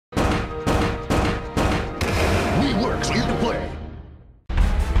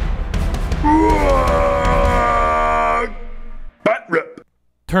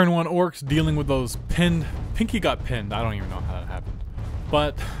Turn 1 Orks dealing with those pinned. Pinky got pinned. I don't even know how that happened.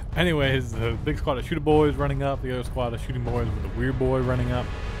 But anyways, the big squad of shooter boys running up, the other squad of shooting boys with the weird boy running up,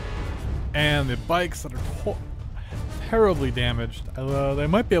 and the bikes that are terribly damaged. They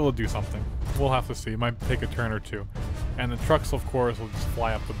might be able to do something. We'll have to see. It might take a turn or two. And the trucks, of course, will just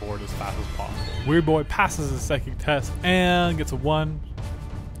fly up the board as fast as possible. Weird boy passes his psychic test and gets a 1.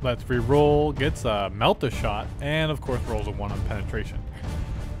 Let's re-roll, gets a Melta shot, and of course rolls a 1 on penetration.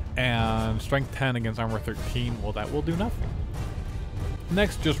 And strength 10 against armor 13, well, that will do nothing.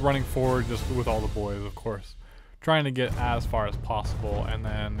 Next, just running forward just with all the boys, of course. Trying to get as far as possible, and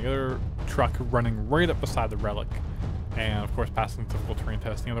then the other truck running right up beside the relic. And of course passing the typical terrain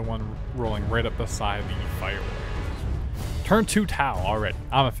test, the other one rolling right up beside the fire warriors. Turn 2 Tau already.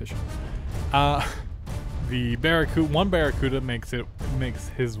 I'm efficient. The one Barracuda makes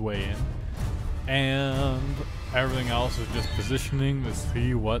his way in, and everything else is just positioning to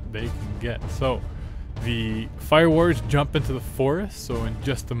see what they can get. So the fire warriors jump into the forest, so in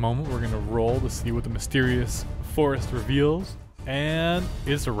just a moment we're going to roll to see what the mysterious forest reveals, and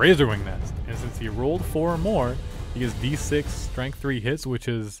it's a Razorwing Nest. And since he rolled 4 or more, he gets D6 strength 3 hits, which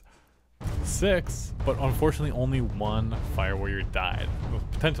is 6, but unfortunately only 1 fire warrior died, with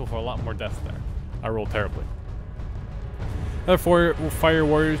potential for a lot more deaths there. I rolled terribly. Other 4 fire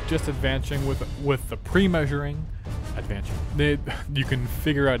warriors just advancing with the pre-measuring. You can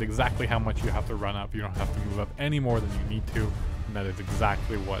figure out exactly how much you have to run up. You don't have to move up any more than you need to, and that is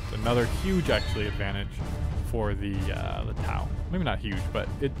exactly what another huge actually advantage for the Tau. Maybe not huge, but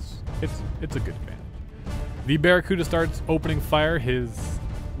it's a good advantage. The Barracuda starts opening fire. His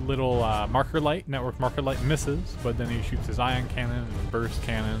little network marker light misses, but then he shoots his ion cannon and burst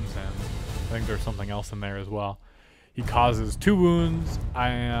cannons, and I think there's something else in there as well. He causes 2 wounds,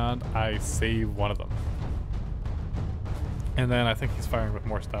 and I save 1 of them. And then I think he's firing with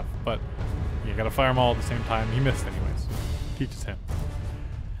more stuff, but you gotta fire them all at the same time. He missed anyways. Teaches him.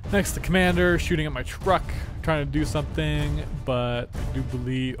 Next, the commander shooting at my truck, trying to do something, but I do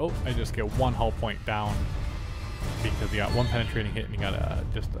believe... Oh, I just get 1 hull point down because he got 1 penetrating hit and he got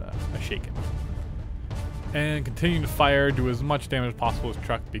just a shaken. And continuing to fire, do as much damage as possible with his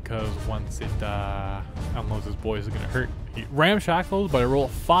truck, because once it unloads his boys, it's going to hurt. He ramshackles, but I roll a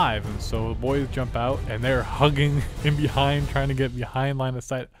 5, and so the boys jump out, and they're hugging in behind, trying to get behind line of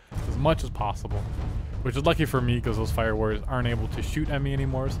sight as much as possible. Which is lucky for me, because those fire warriors aren't able to shoot at me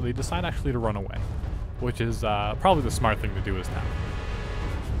anymore, so they decide actually to run away. Which is probably the smart thing to do is now.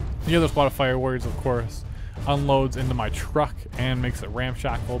 The other squad of fire warriors, of course, unloads into my truck and makes it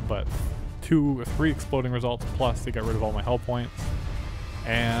ramshackle, but 2 or 3 exploding results, plus they got rid of all my hull points.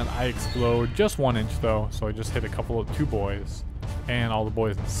 And I explode just 1 inch though, so I just hit 2 boys. And all the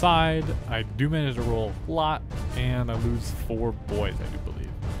boys inside, I do manage to roll a lot, and I lose 4 boys, I do believe.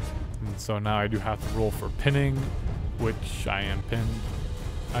 And so now I do have to roll for pinning, which I am pinned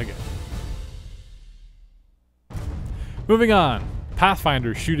again. Moving on,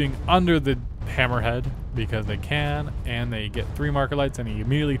 Pathfinder shooting under the hammerhead because they can, and they get 3 marker lights, and he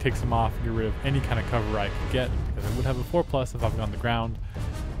immediately takes them off and get rid of any kind of cover I could get, because I would have a 4+ if I've gone on the ground,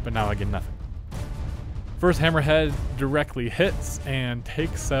 but now I get nothing. First hammerhead directly hits and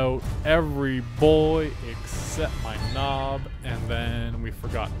takes out every boy except my knob, and then we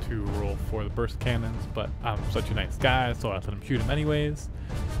forgot to roll for the burst cannons, but I'm such a nice guy, so I let him shoot him anyways.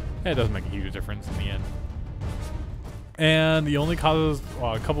 It doesn't make a huge difference in the end. And he only causes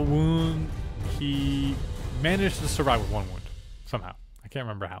a couple wounds. He managed to survive with 1 wound somehow. I can't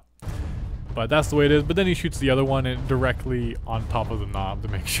remember how, but that's the way it is. But then he shoots the other one and directly on top of the knob to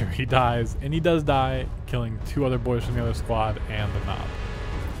make sure he dies, and he does die, killing 2 other boys from the other squad and the knob.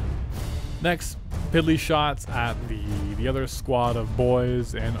 Next, piddly shots at the other squad of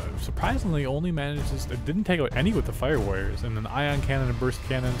boys, and surprisingly only manages to didn't take out any with the fire warriors, and then ion cannon and burst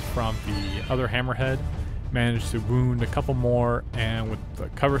cannons from the other hammerhead managed to wound a couple more, and with the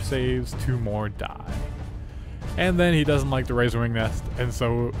cover saves, 2 more die. And then he doesn't like the Razorwing Nest, and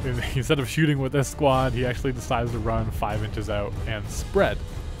so instead of shooting with this squad, he actually decides to run 5 inches out and spread,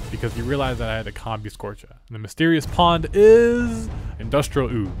 because he realized that I had a combi Scorcha. And the mysterious pond is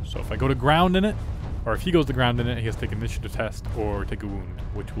Industrial Ooze, so if I go to ground in it, or if he goes to ground in it, he has to take an initiative test or take a wound,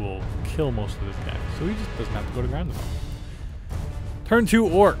 which will kill most of his guys, so he just doesn't have to go to ground at all. Turn 2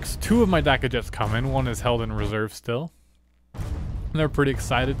 Orks. 2 of my Daka Jets come in. 1 is held in reserve still. And they're pretty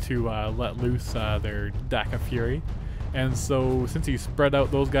excited to let loose their Daka Fury. And so since he spread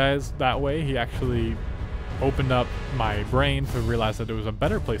out those guys that way, he actually opened up my brain to realize that there was a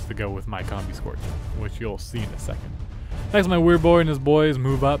better place to go with my combi Scorch, which you'll see in a second. Next, my weird boy and his boys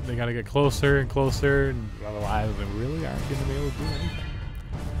move up. They gotta get closer and closer, and otherwise they really aren't gonna be able to do anything.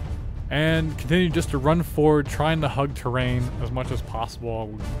 and continue just to run forward, trying to hug terrain as much as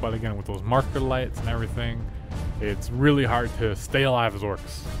possible. But again, with those marker lights and everything, it's really hard to stay alive as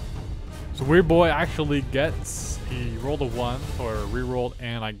orcs. So Weird Boy actually gets, he rolled a 1 or re-rolled,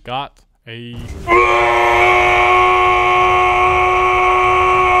 and I got a...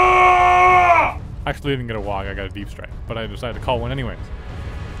 Actually, I didn't get a Waaagh, I got a Deep Strike, but I decided to call one anyways.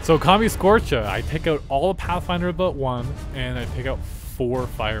 So Kami Scorcha, I take out all the Pathfinder but 1, and I take out 4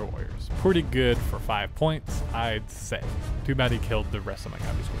 Fire Warriors. Pretty good for 5 points, I'd say. Too bad he killed the rest of my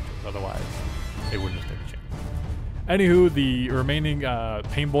Kami Scorchas, otherwise they wouldn't have taken a chance. Anywho, the remaining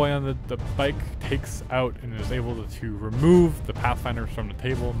Pain Boy on the bike takes out and is able to remove the Pathfinders from the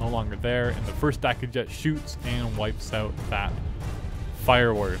table, no longer there, and the first Dakajet shoots and wipes out that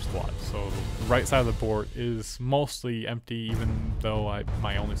Fire Warrior squad. So the right side of the board is mostly empty, even though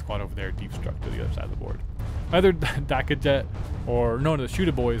my only squad over there deep struck to the other side of the board. Either Dakajet or no, the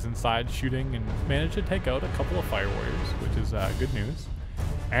Shooter Boy is inside shooting and managed to take out a couple of Fire Warriors, which is good news.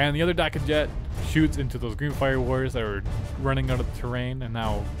 And the other Dakajet shoots into those green Fire Warriors that are running out of the terrain, and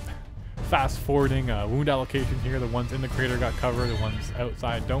now fast forwarding wound allocation here. The ones in the crater got covered, the ones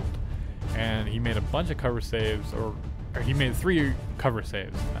outside don't. And he made a bunch of cover saves, or he made 3 cover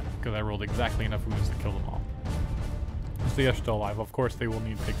saves because I rolled exactly enough wounds to kill them all. So they're still alive. Of course, they will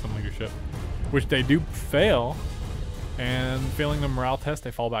need to take some leadership, which they do fail. And failing the morale test,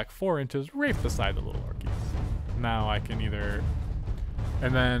 they fall back 4 inches right beside the little Orkies. Now I can either...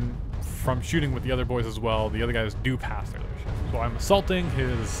 And then from shooting with the other boys as well, the other guys do pass their leadership. So I'm assaulting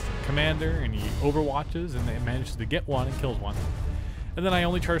his commander, and he overwatches and it manages to get 1 and kills 1. And then I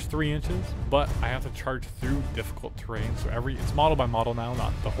only charge 3 inches, but I have to charge through difficult terrain. So it's model by model now,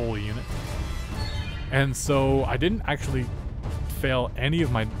 not the whole unit. And so I didn't actually fail any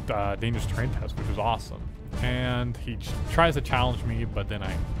of my dangerous terrain tests, which was awesome. And he tries to challenge me, but then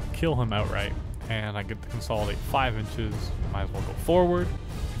I kill him outright. And I get to consolidate 5 inches. Might as well go forward,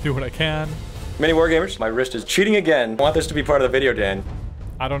 do what I can. MiniWarGamers, my wrist is cheating again. I want this to be part of the video, Dan.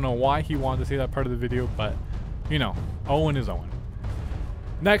 I don't know why he wanted to see that part of the video, but you know, Owen is Owen.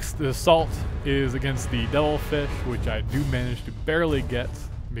 Next, the assault is against the Devilfish, which I do manage to barely get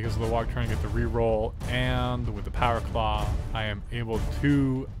because of the Waaagh trying to get the reroll, and with the Power Claw, I am able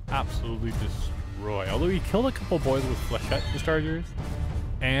to absolutely destroy. Although he killed a couple boys with flechette dischargers,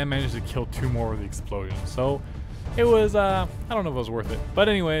 and managed to kill 2 more with the explosion. So it was, I don't know if it was worth it. But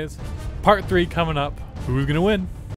anyways, part 3 coming up. Who's gonna win?